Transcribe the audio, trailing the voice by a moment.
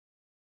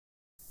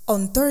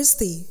On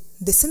Thursday,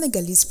 the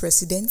Senegalese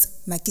President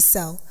Macky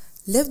Sall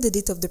left the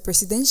date of the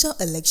presidential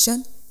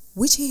election,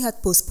 which he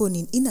had postponed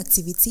in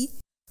inactivity,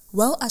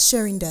 while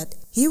assuring that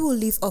he will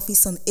leave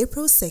office on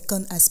April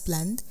 2nd as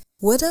planned,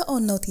 whether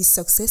or not his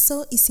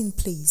successor is in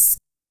place.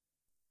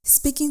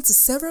 Speaking to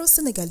several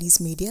Senegalese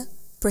media,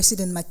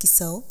 President Macky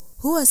Sall,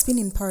 who has been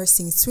in power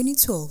since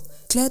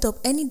 2012, cleared up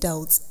any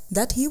doubts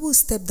that he will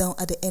step down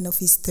at the end of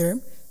his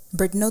term,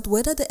 but not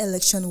whether the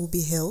election will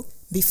be held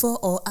before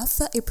or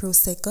after April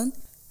 2nd,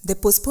 the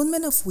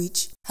postponement of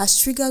which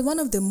has triggered one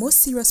of the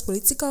most serious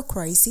political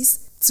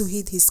crises to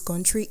hit his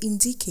country in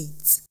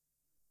decades.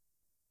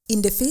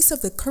 In the face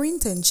of the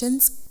current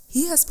tensions,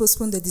 he has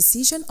postponed the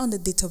decision on the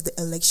date of the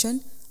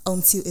election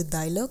until a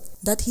dialogue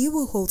that he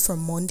will hold from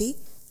Monday,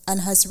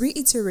 and has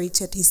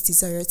reiterated his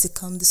desire to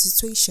calm the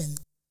situation.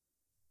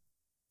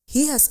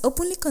 He has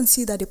openly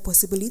considered the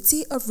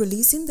possibility of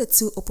releasing the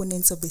two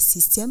opponents of the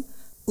system,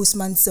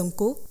 Ousmane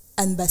Sonko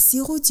and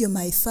Bassirou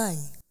Diomaye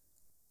Faye.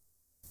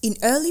 In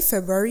early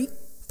February,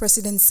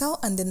 President Sall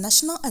and the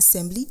National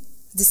Assembly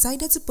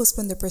decided to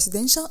postpone the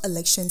presidential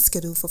election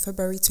scheduled for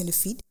February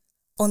 25th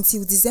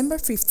until December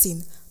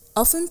 15,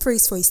 often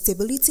praised for its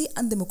stability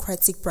and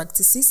democratic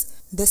practices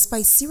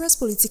despite serious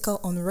political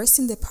unrest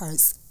in the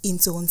past,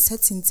 into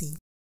uncertainty.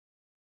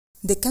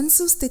 The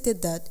council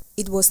stated that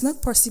it was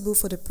not possible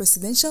for the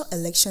presidential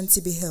election to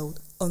be held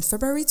on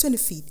February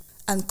 25th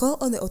and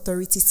called on the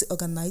authorities to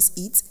organize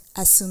it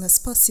as soon as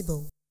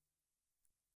possible.